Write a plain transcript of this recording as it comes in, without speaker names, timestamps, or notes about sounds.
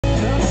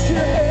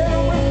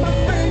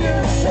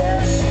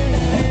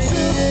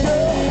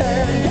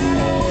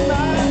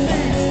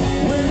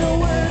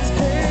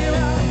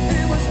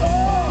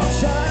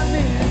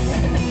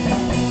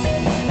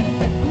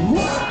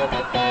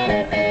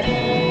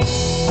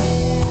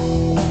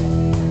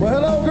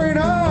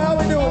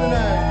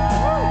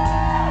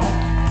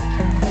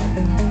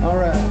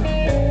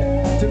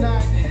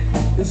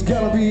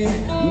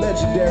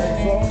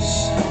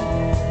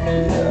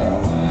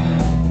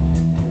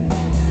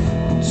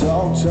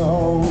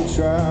talk,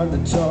 trying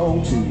to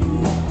talk to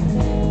you.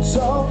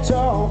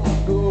 Talk,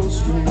 go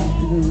straight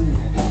through.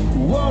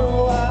 What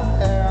do I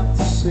have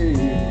to say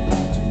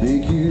to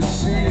make you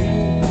see?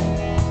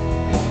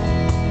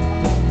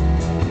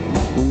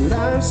 When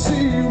I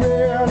see you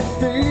ready